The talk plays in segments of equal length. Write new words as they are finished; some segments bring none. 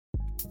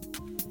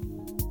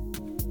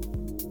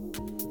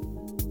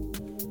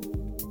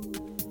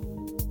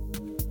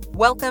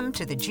Welcome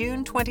to the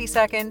June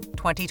 22nd,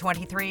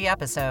 2023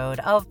 episode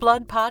of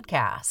Blood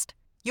Podcast,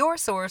 your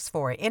source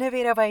for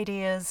innovative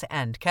ideas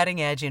and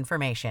cutting-edge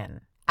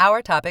information.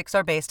 Our topics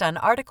are based on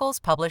articles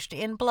published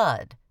in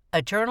Blood,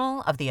 a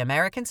journal of the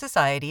American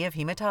Society of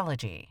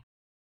Hematology.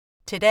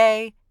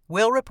 Today,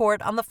 we'll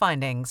report on the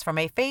findings from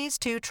a Phase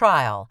 2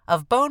 trial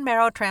of bone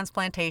marrow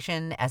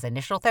transplantation as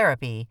initial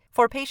therapy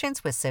for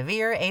patients with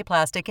severe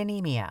aplastic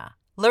anemia.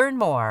 Learn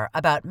more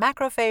about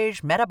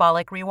macrophage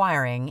metabolic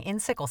rewiring in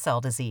sickle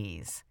cell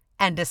disease,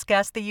 and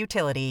discuss the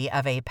utility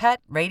of a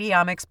PET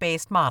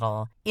radiomics-based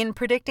model in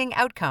predicting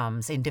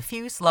outcomes in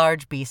diffuse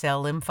large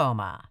B-cell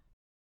lymphoma.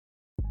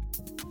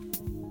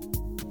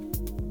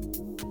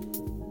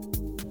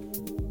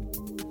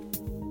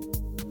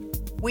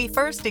 We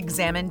first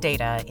examined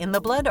data in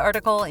the Blood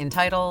article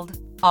entitled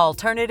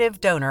Alternative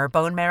Donor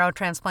Bone Marrow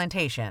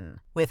Transplantation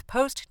with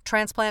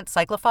Post-Transplant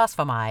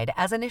Cyclophosphamide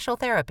as Initial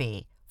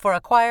Therapy for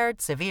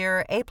Acquired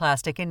Severe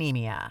Aplastic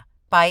Anemia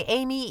by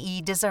Amy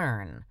E.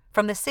 DeZern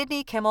from the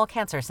Sidney Kimmel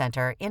Cancer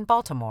Center in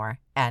Baltimore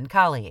and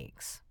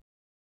colleagues.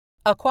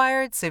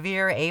 Acquired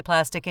Severe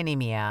Aplastic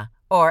Anemia,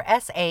 or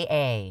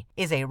SAA,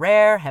 is a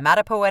rare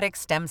hematopoietic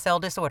stem cell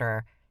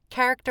disorder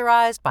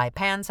characterized by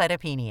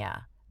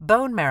pancytopenia.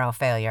 Bone marrow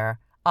failure,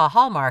 a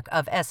hallmark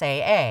of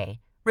SAA,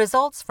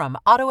 results from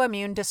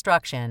autoimmune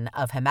destruction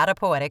of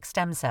hematopoietic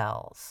stem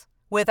cells.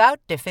 Without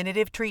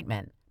definitive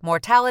treatment,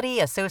 mortality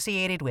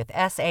associated with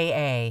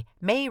SAA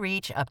may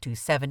reach up to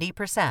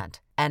 70%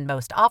 and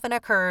most often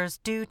occurs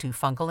due to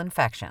fungal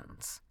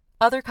infections.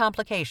 Other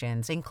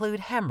complications include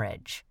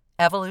hemorrhage,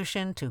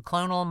 evolution to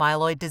clonal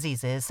myeloid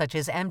diseases such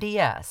as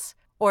MDS,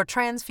 or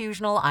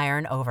transfusional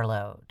iron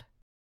overload.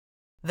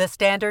 The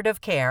standard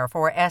of care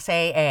for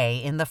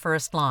SAA in the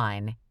first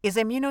line is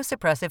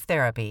immunosuppressive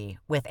therapy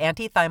with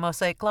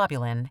antithymocyte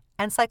globulin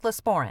and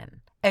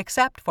cyclosporin,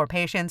 except for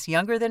patients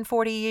younger than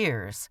 40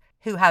 years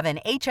who have an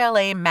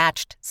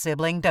HLA-matched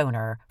sibling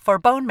donor for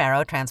bone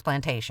marrow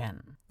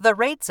transplantation. The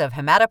rates of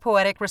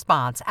hematopoietic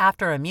response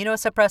after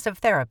immunosuppressive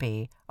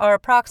therapy are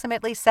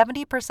approximately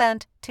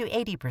 70% to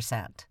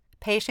 80%.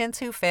 Patients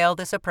who fail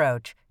this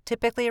approach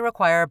typically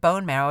require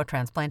bone marrow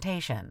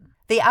transplantation.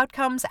 The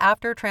outcomes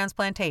after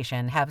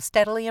transplantation have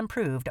steadily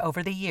improved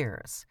over the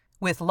years,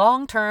 with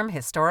long-term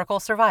historical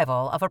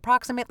survival of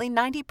approximately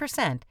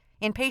 90%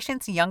 in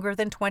patients younger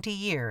than 20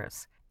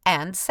 years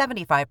and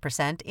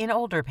 75% in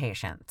older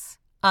patients.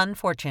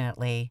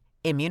 Unfortunately,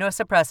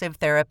 immunosuppressive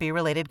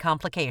therapy-related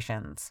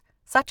complications,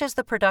 such as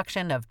the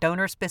production of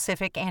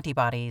donor-specific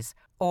antibodies,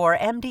 or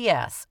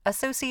MDS,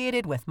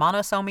 associated with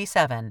monosomy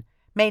 7,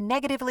 may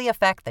negatively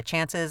affect the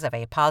chances of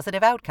a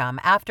positive outcome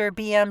after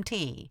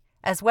BMT,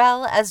 as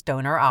well as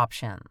donor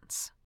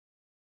options.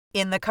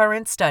 In the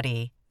current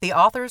study, the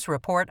authors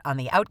report on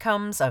the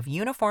outcomes of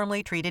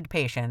uniformly treated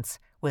patients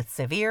with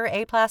severe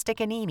aplastic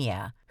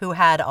anemia who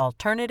had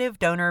alternative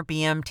donor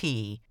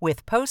BMT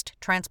with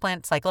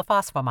post-transplant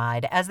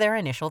cyclophosphamide as their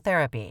initial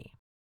therapy.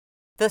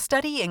 The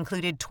study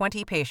included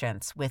 20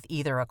 patients with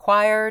either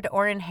acquired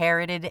or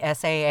inherited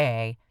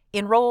SAA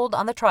enrolled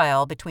on the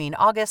trial between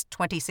August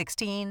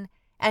 2016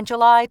 and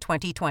July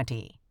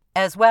 2020,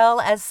 as well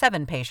as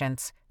 7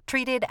 patients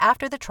treated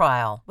after the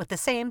trial with the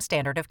same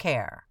standard of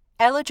care.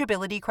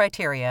 Eligibility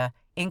criteria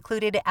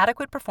included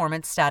adequate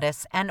performance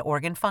status and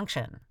organ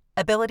function,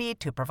 ability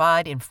to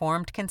provide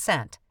informed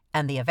consent,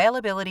 and the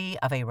availability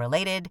of a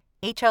related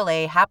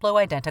HLA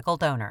haploidentical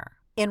donor.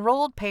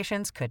 Enrolled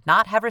patients could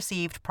not have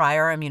received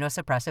prior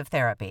immunosuppressive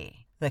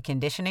therapy. The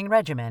conditioning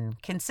regimen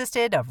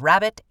consisted of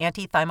rabbit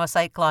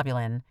antithymocyte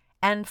globulin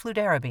and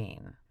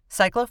fludarabine.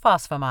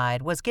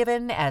 Cyclophosphamide was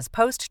given as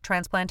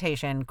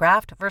post-transplantation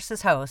graft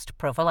versus host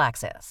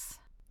prophylaxis.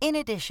 In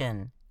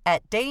addition,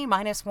 at day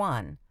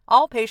 -1,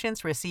 all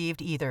patients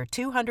received either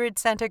 200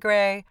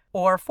 centigrade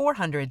or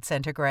 400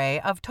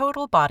 centigrade of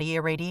total body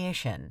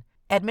irradiation,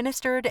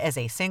 administered as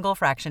a single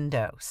fraction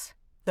dose.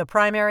 The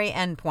primary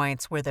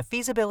endpoints were the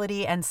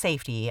feasibility and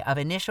safety of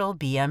initial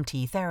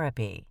BMT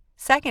therapy.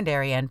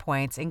 Secondary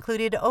endpoints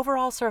included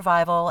overall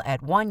survival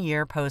at 1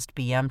 year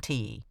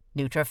post-BMT,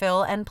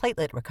 neutrophil and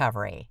platelet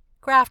recovery,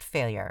 graft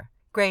failure,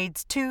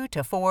 grades 2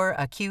 to 4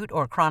 acute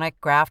or chronic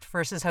graft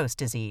versus host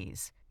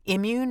disease,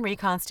 immune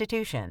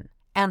reconstitution,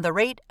 and the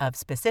rate of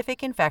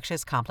specific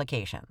infectious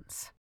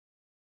complications.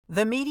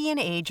 The median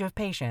age of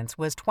patients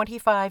was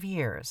 25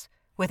 years,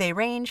 with a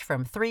range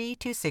from 3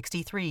 to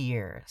 63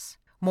 years.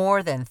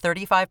 More than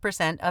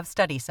 35% of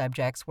study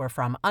subjects were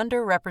from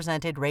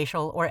underrepresented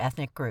racial or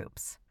ethnic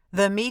groups.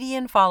 The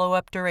median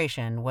follow-up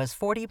duration was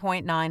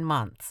 40.9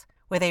 months,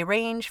 with a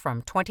range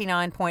from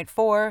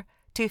 29.4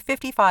 to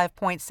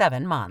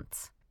 55.7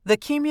 months. The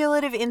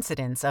cumulative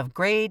incidence of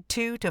grade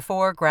 2 to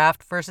 4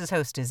 graft versus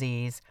host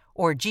disease,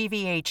 or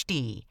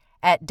GVHD,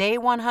 at day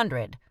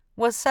 100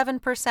 was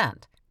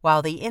 7%,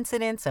 while the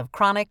incidence of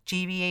chronic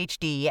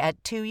GVHD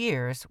at 2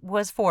 years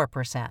was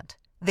 4%.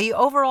 The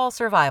overall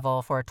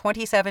survival for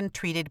 27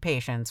 treated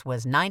patients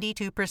was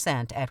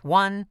 92% at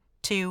 1,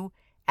 2,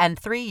 and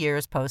 3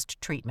 years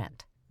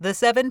post-treatment. The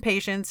 7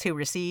 patients who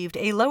received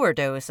a lower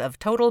dose of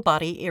total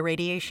body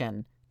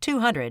irradiation,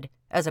 200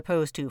 as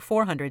opposed to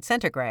 400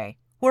 centigrade,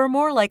 were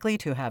more likely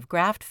to have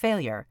graft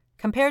failure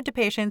compared to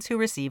patients who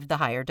received the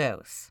higher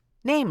dose.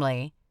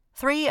 Namely,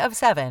 3 of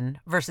 7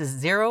 versus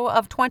 0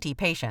 of 20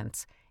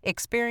 patients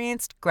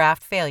experienced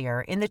graft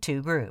failure in the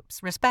 2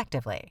 groups,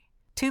 respectively.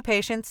 2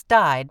 patients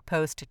died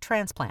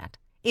post-transplant.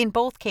 In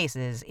both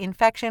cases,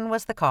 infection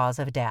was the cause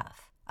of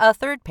death. A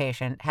 3rd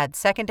patient had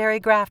secondary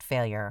graft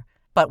failure,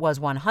 but was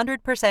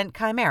 100%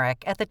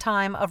 chimeric at the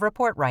time of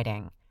report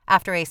writing,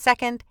 after a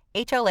second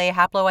HLA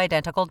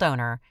haploidentical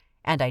donor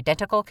and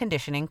identical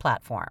conditioning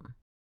platform.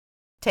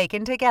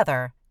 Taken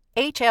together,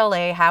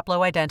 HLA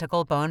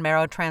haploidentical bone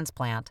marrow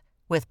transplant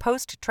with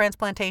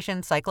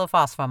post-transplantation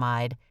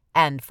cyclophosphamide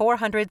and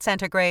 400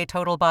 centigrade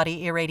total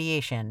body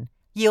irradiation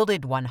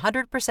yielded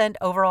 100%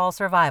 overall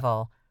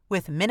survival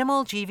with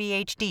minimal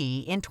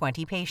GVHD in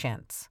 20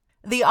 patients.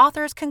 The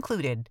authors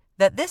concluded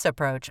that this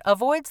approach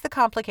avoids the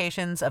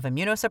complications of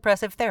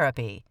immunosuppressive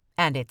therapy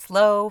and its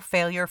low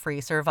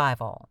failure-free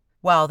survival,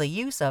 while the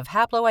use of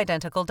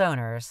haploidentical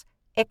donors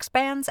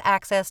expands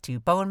access to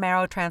bone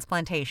marrow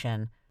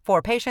transplantation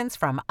for patients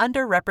from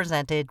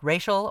underrepresented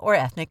racial or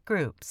ethnic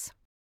groups.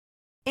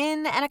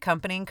 In an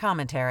accompanying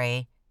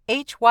commentary,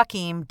 H.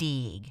 Joachim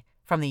Deeg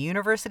from the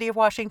University of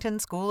Washington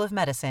School of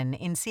Medicine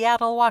in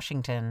Seattle,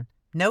 Washington,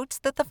 notes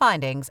that the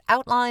findings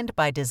outlined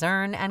by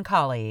Dezern and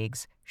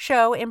colleagues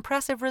show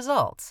impressive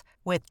results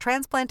with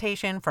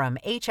transplantation from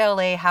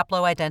HLA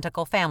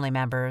haploidentical family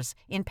members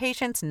in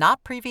patients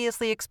not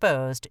previously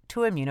exposed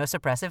to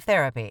immunosuppressive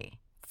therapy.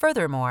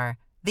 Furthermore,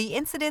 the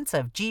incidence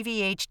of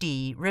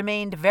GVHD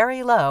remained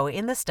very low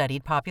in the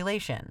studied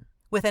population,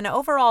 with an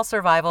overall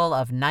survival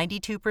of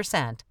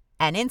 92%,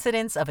 an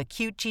incidence of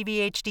acute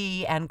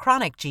GVHD and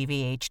chronic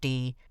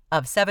GVHD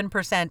of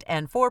 7%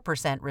 and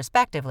 4%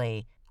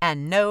 respectively,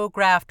 and no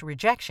graft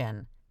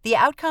rejection. The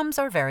outcomes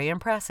are very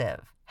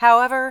impressive.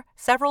 However,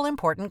 several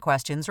important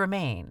questions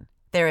remain.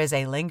 There is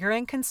a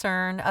lingering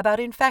concern about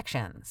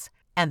infections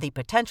and the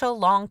potential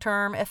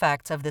long-term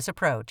effects of this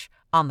approach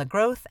on the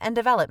growth and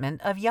development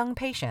of young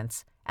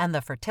patients and the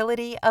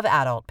fertility of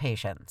adult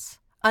patients.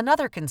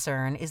 Another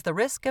concern is the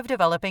risk of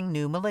developing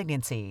new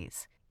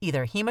malignancies,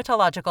 either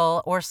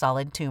hematological or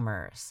solid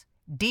tumors.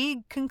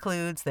 Deeg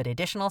concludes that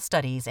additional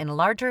studies in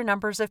larger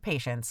numbers of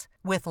patients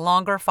with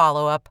longer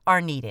follow-up are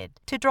needed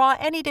to draw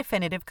any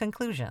definitive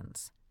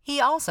conclusions. He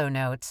also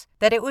notes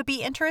that it would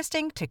be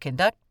interesting to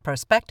conduct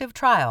prospective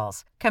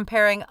trials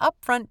comparing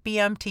upfront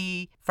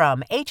BMT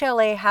from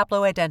HLA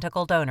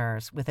haploidentical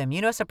donors with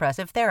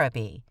immunosuppressive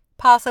therapy,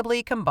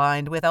 possibly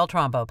combined with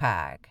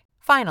L-Trombopag.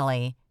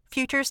 Finally,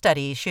 future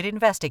studies should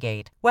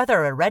investigate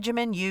whether a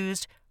regimen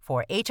used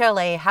for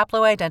HLA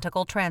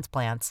haploidentical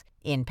transplants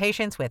in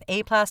patients with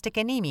aplastic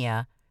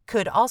anemia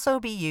could also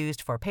be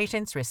used for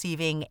patients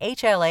receiving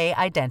HLA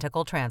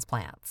identical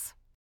transplants.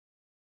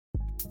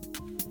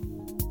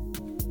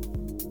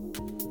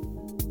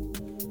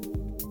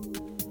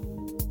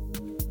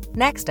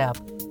 Next up,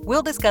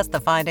 we'll discuss the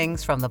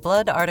findings from the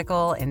Blood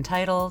article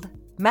entitled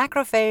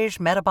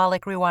Macrophage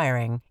Metabolic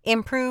Rewiring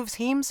Improves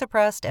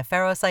Heme-Suppressed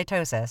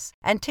Efferocytosis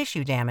and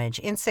Tissue Damage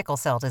in Sickle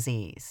Cell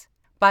Disease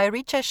by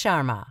Richa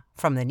Sharma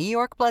from the New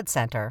York Blood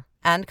Center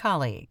and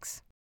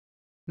colleagues.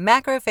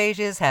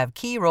 Macrophages have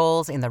key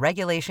roles in the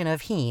regulation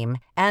of heme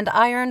and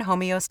iron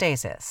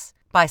homeostasis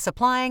by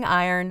supplying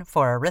iron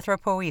for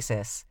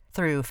erythropoiesis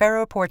through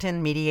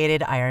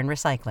ferroportin-mediated iron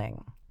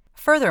recycling.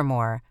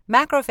 Furthermore,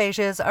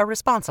 macrophages are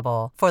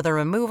responsible for the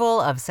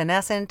removal of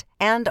senescent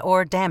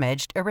and/or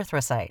damaged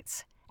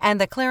erythrocytes and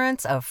the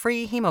clearance of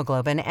free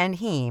hemoglobin and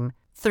heme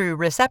through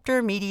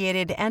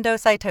receptor-mediated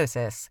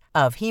endocytosis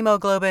of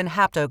hemoglobin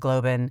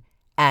haptoglobin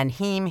and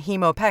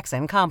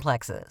heme-hemopexin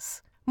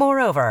complexes.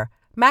 Moreover,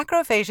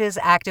 macrophages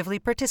actively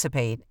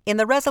participate in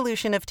the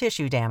resolution of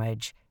tissue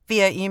damage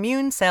via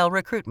immune cell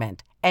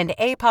recruitment and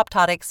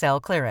apoptotic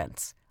cell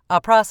clearance, a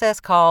process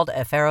called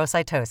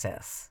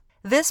efferocytosis.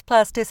 This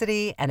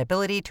plasticity and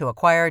ability to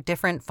acquire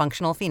different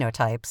functional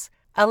phenotypes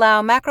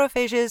allow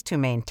macrophages to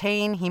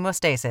maintain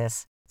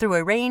hemostasis through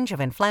a range of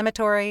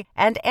inflammatory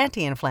and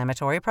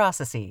anti-inflammatory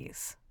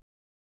processes.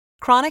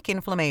 Chronic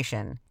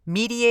inflammation,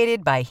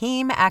 mediated by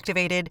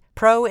heme-activated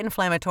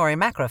pro-inflammatory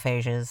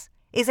macrophages,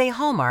 is a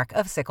hallmark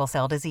of sickle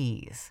cell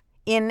disease.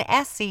 In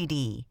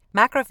SCD,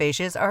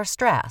 macrophages are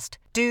stressed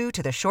due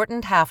to the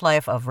shortened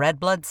half-life of red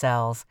blood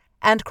cells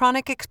and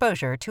chronic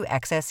exposure to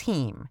excess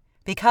heme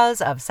because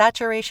of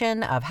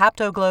saturation of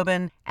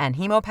haptoglobin and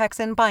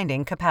hemopexin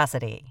binding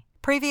capacity.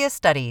 Previous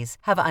studies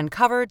have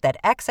uncovered that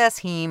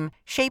excess heme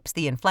shapes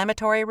the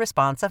inflammatory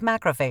response of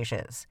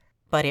macrophages,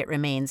 but it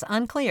remains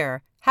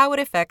unclear how it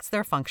affects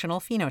their functional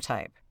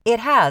phenotype.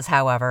 It has,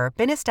 however,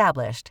 been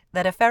established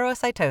that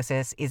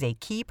efferocytosis is a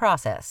key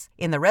process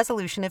in the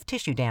resolution of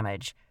tissue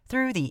damage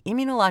through the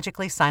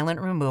immunologically silent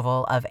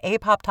removal of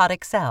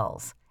apoptotic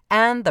cells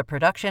and the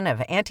production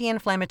of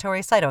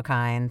anti-inflammatory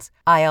cytokines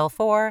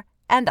IL-4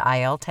 and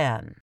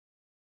IL-10.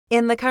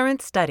 In the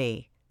current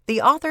study, the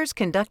authors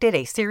conducted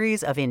a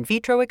series of in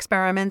vitro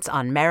experiments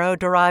on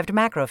marrow-derived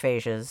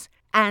macrophages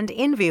and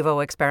in vivo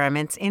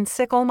experiments in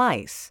sickle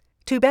mice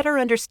to better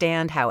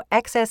understand how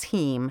excess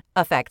heme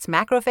affects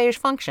macrophage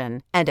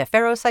function and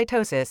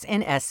efferocytosis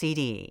in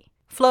SCD.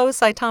 Flow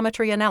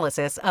cytometry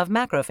analysis of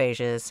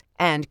macrophages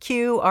and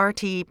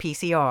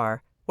qRT-PCR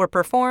were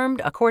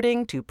performed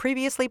according to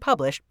previously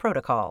published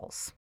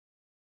protocols.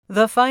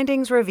 The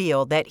findings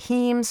revealed that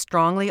heme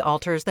strongly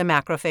alters the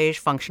macrophage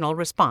functional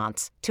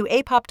response to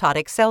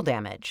apoptotic cell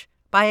damage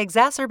by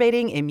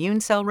exacerbating immune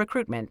cell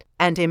recruitment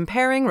and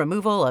impairing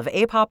removal of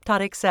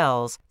apoptotic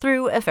cells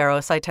through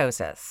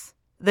efferocytosis.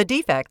 The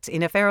defects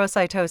in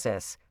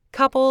efferocytosis,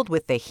 coupled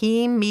with the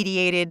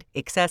heme-mediated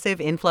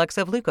excessive influx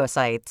of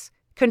leukocytes,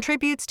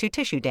 contributes to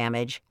tissue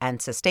damage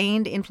and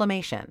sustained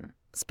inflammation.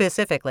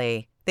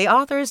 Specifically, the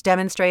authors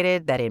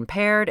demonstrated that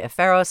impaired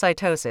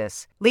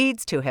efferocytosis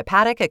leads to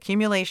hepatic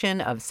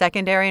accumulation of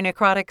secondary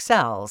necrotic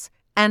cells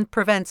and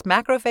prevents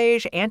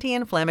macrophage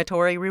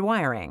anti-inflammatory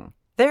rewiring,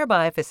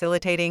 thereby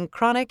facilitating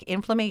chronic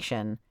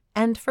inflammation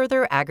and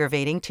further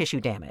aggravating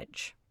tissue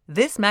damage.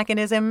 This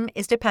mechanism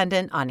is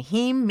dependent on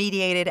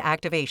heme-mediated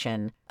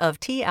activation of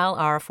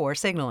TLR4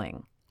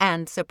 signaling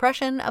and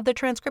suppression of the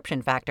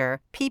transcription factor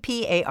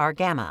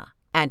PPAR-gamma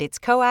and its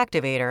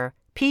co-activator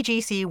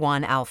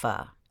PGC1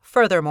 alpha.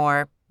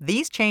 Furthermore,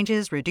 these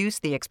changes reduce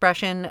the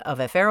expression of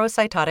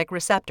efferocytotic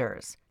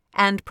receptors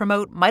and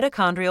promote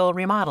mitochondrial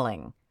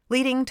remodeling,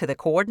 leading to the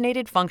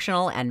coordinated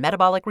functional and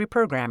metabolic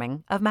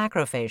reprogramming of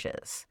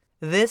macrophages.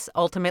 This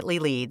ultimately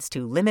leads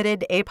to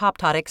limited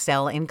apoptotic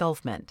cell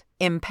engulfment,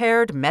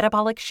 impaired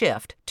metabolic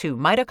shift to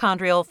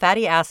mitochondrial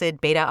fatty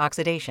acid beta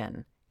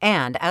oxidation,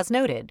 and, as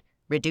noted,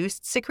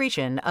 reduced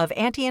secretion of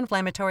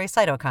anti-inflammatory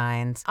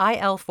cytokines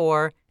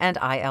IL-4 and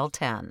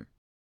IL-10.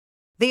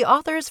 The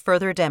authors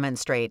further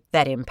demonstrate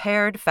that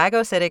impaired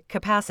phagocytic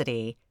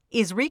capacity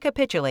is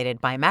recapitulated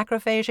by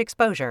macrophage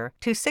exposure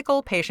to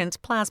sickle patients'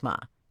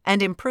 plasma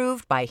and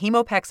improved by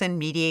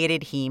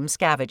hemopexin-mediated heme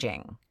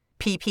scavenging,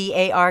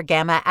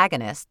 PPAR-gamma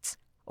agonists,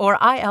 or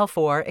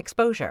IL-4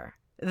 exposure.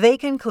 They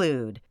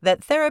conclude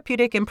that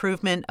therapeutic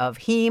improvement of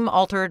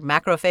heme-altered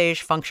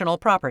macrophage functional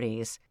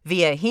properties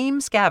via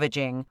heme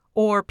scavenging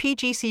or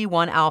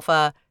PGC1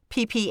 alpha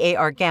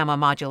PPAR-gamma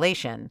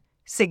modulation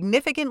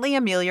significantly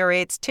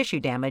ameliorates tissue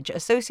damage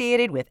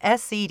associated with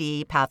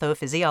SCD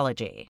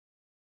pathophysiology.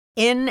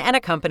 In an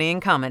accompanying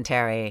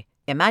commentary,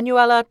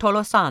 Emanuela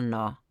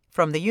Tolosano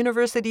from the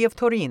University of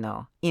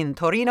Torino in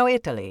Torino,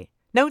 Italy,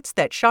 notes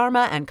that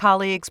Sharma and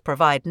colleagues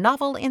provide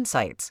novel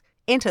insights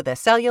into the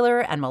cellular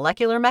and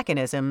molecular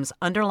mechanisms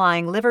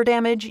underlying liver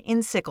damage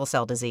in sickle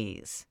cell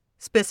disease.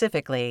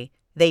 Specifically,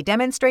 they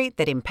demonstrate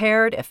that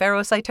impaired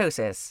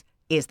efferocytosis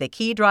is the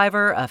key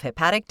driver of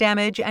hepatic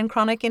damage and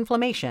chronic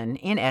inflammation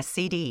in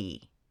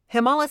SCD.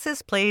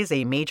 Hemolysis plays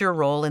a major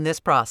role in this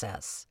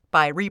process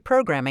by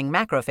reprogramming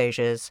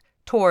macrophages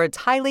towards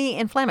highly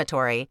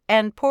inflammatory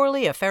and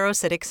poorly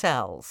efferocytic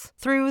cells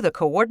through the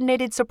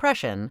coordinated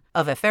suppression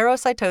of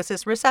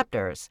efferocytosis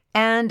receptors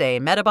and a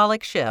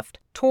metabolic shift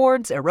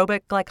towards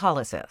aerobic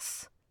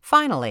glycolysis.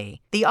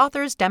 Finally, the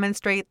authors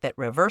demonstrate that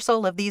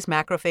reversal of these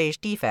macrophage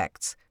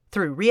defects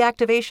through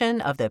reactivation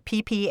of the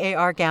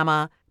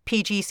PPAR-gamma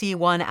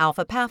PGC1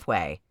 alpha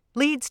pathway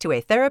leads to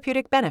a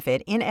therapeutic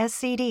benefit in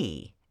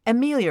SCD,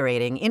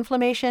 ameliorating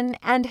inflammation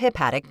and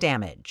hepatic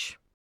damage.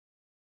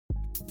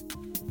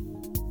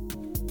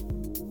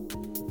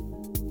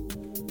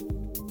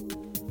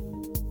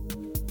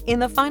 In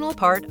the final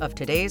part of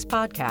today's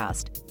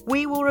podcast,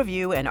 we will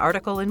review an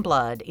article in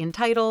Blood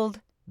entitled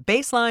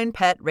Baseline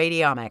PET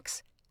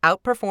Radiomics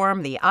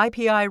Outperform the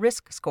IPI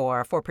Risk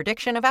Score for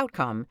Prediction of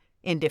Outcome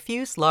in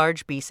Diffuse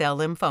Large B-Cell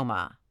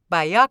Lymphoma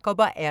by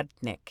Jacoba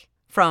Erdnik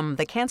from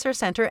the Cancer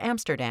Center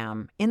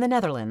Amsterdam in the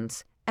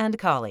Netherlands and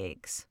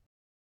colleagues.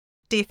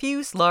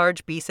 Diffuse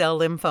large B-cell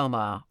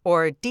lymphoma,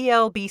 or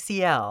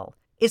DLBCL,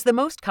 is the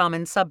most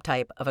common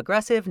subtype of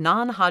aggressive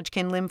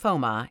non-Hodgkin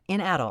lymphoma in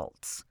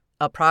adults.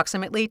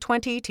 Approximately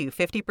 20 to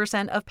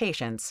 50% of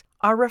patients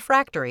are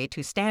refractory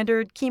to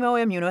standard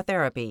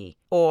chemoimmunotherapy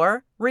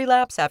or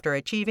relapse after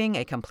achieving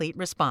a complete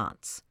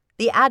response.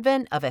 The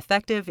advent of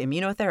effective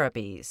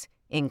immunotherapies,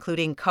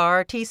 including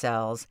CAR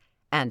T-cells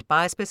and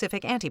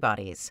bispecific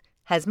antibodies,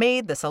 has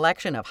made the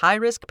selection of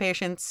high-risk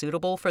patients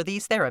suitable for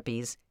these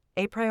therapies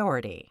a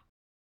priority.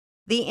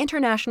 The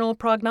International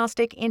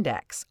Prognostic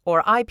Index,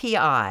 or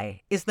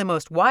IPI, is the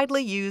most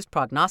widely used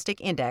prognostic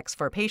index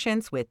for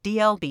patients with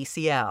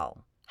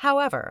DLBCL.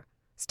 However,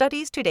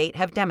 studies to date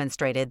have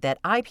demonstrated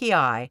that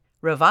IPI,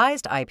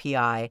 Revised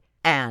IPI,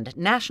 and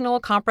National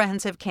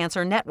Comprehensive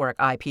Cancer Network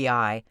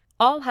IPI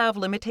all have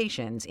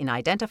limitations in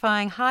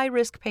identifying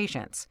high-risk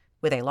patients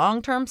with a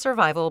long-term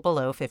survival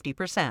below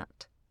 50%.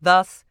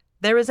 Thus,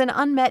 there is an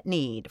unmet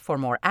need for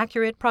more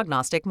accurate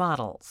prognostic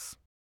models.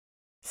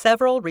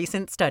 Several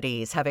recent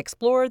studies have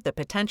explored the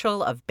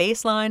potential of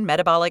baseline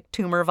metabolic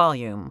tumor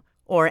volume,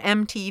 or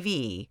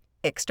MTV,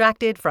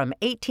 extracted from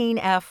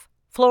 18F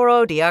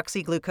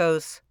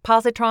fluorodeoxyglucose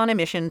positron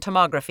emission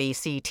tomography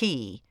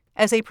CT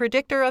as a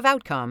predictor of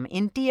outcome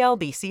in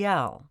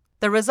DLBCL.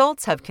 The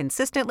results have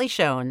consistently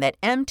shown that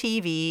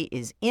MTV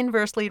is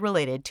inversely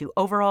related to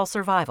overall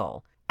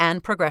survival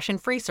and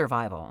progression-free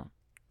survival.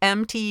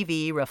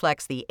 MTV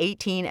reflects the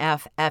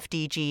 18F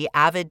FDG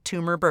avid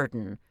tumor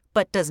burden,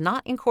 but does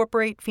not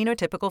incorporate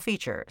phenotypical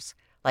features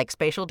like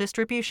spatial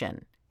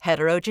distribution,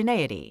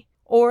 heterogeneity,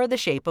 or the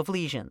shape of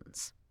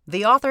lesions.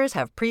 The authors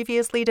have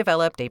previously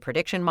developed a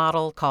prediction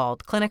model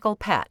called clinical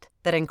PET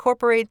that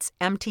incorporates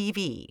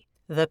MTV,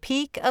 the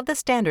peak of the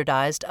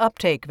standardized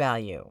uptake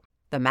value,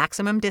 the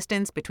maximum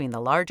distance between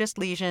the largest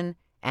lesion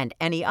and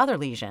any other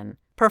lesion,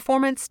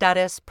 performance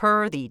status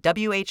per the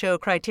WHO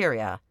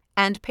criteria,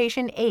 and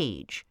patient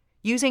age,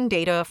 using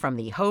data from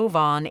the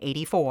HOVON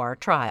 84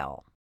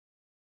 trial.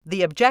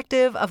 The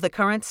objective of the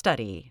current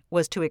study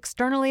was to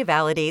externally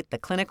validate the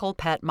clinical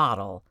PET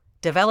model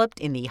developed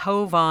in the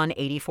HOVON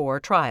 84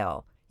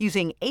 trial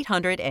using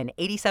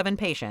 887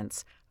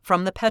 patients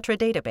from the Petra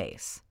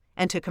database,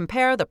 and to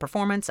compare the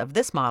performance of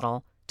this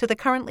model to the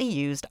currently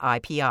used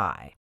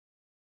IPI.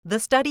 The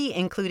study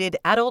included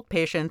adult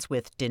patients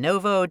with de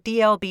novo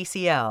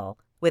DLBCL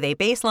with a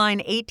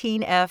baseline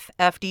 18F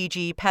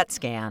FDG PET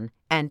scan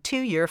and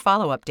 2-year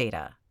follow-up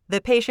data. The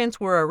patients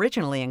were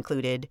originally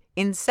included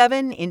in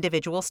 7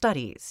 individual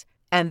studies,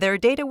 and their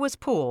data was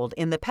pooled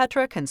in the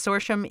Petra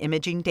Consortium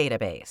Imaging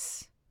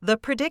Database. The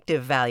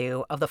predictive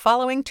value of the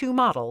following 2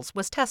 models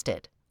was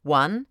tested.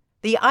 1,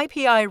 the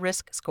IPI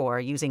risk score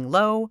using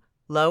low,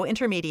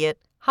 low-intermediate,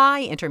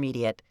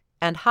 high-intermediate,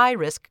 and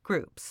high-risk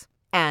groups.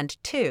 And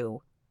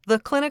 2, the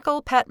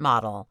clinical PET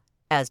model,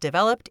 as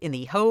developed in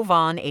the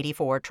HOVON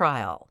 84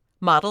 trial.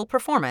 Model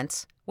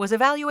performance was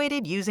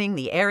evaluated using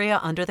the area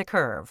under the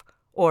curve,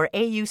 or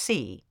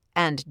AUC,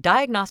 and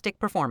diagnostic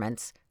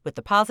performance with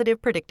the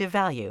positive predictive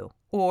value,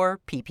 or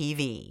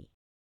PPV.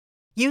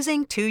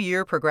 Using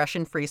 2-year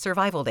progression-free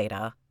survival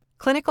data,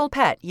 clinical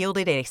PET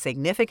yielded a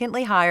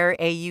significantly higher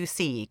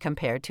AUC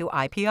compared to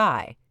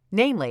IPI,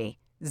 namely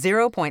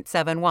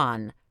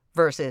 0.71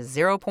 versus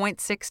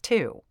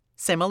 0.62.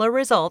 Similar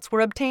results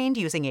were obtained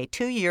using a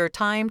 2-year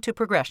time to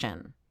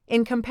progression.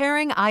 In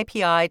comparing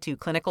IPI to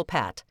clinical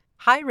PET,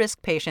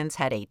 high-risk patients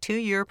had a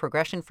 2-year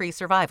progression-free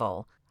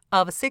survival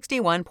of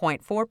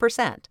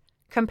 61.4%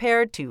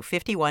 compared to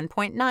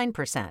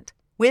 51.9%,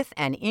 with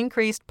an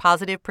increased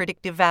positive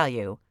predictive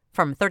value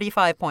from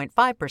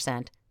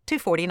 35.5% to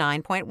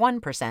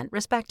 49.1%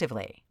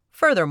 respectively.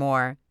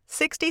 Furthermore,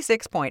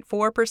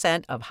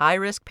 66.4% of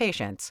high-risk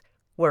patients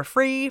were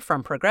free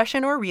from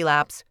progression or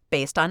relapse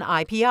based on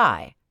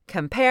IPI,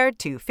 compared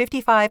to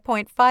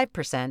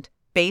 55.5%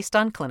 based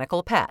on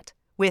clinical PET,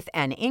 with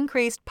an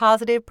increased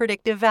positive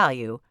predictive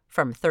value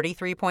from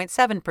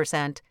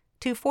 33.7%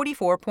 to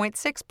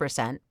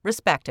 44.6%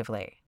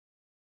 respectively.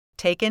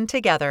 Taken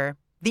together,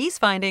 these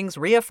findings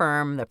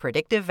reaffirm the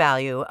predictive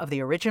value of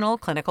the original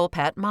clinical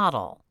PET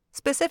model.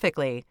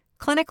 Specifically,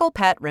 clinical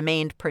PET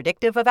remained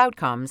predictive of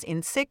outcomes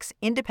in 6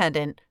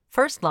 independent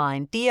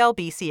first-line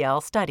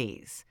DLBCL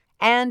studies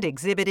and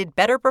exhibited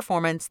better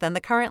performance than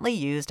the currently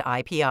used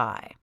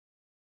IPI.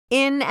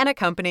 In an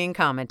accompanying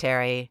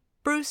commentary,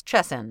 Bruce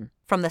Chesson,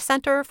 from the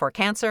Center for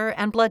Cancer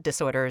and Blood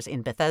Disorders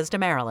in Bethesda,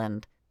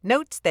 Maryland,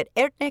 notes that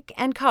Ertnick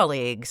and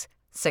colleagues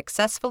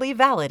successfully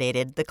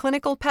validated the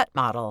clinical PET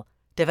model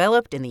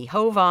developed in the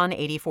HOVON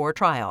 84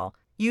 trial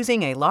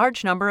using a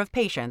large number of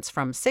patients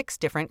from 6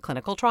 different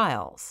clinical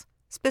trials.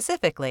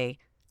 Specifically,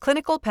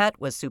 clinical PET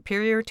was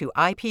superior to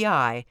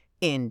IPI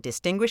in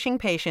distinguishing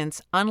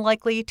patients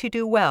unlikely to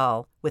do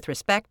well with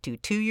respect to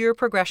 2-year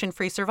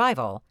progression-free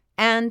survival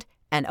and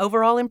an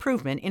overall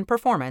improvement in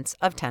performance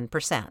of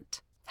 10%.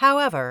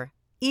 However,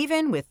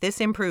 even with this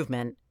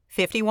improvement,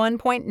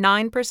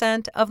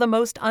 51.9% of the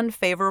most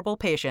unfavorable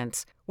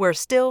patients were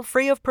still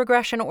free of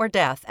progression or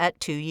death at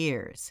 2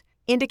 years,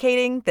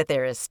 indicating that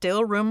there is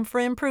still room for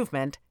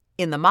improvement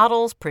in the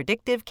model's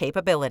predictive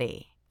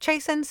capability.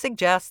 Chasen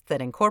suggests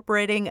that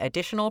incorporating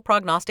additional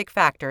prognostic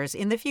factors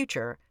in the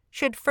future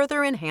should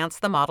further enhance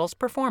the model's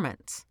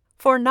performance.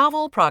 For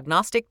novel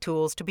prognostic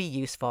tools to be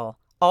useful,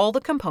 all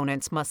the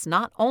components must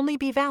not only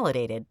be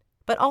validated,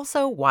 but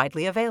also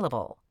widely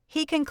available.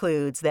 He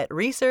concludes that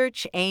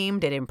research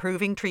aimed at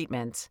improving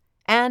treatments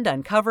and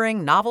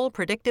uncovering novel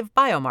predictive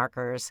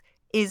biomarkers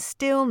is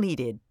still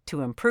needed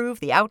to improve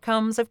the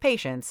outcomes of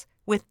patients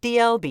with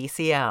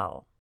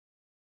DLBCL.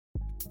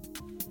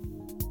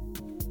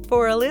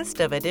 For a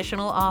list of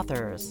additional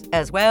authors,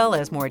 as well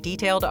as more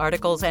detailed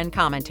articles and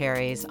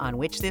commentaries on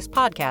which this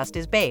podcast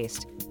is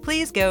based,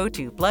 please go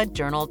to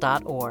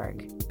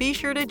bloodjournal.org. Be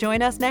sure to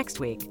join us next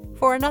week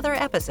for another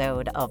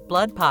episode of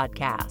Blood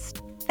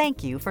Podcast.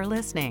 Thank you for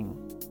listening.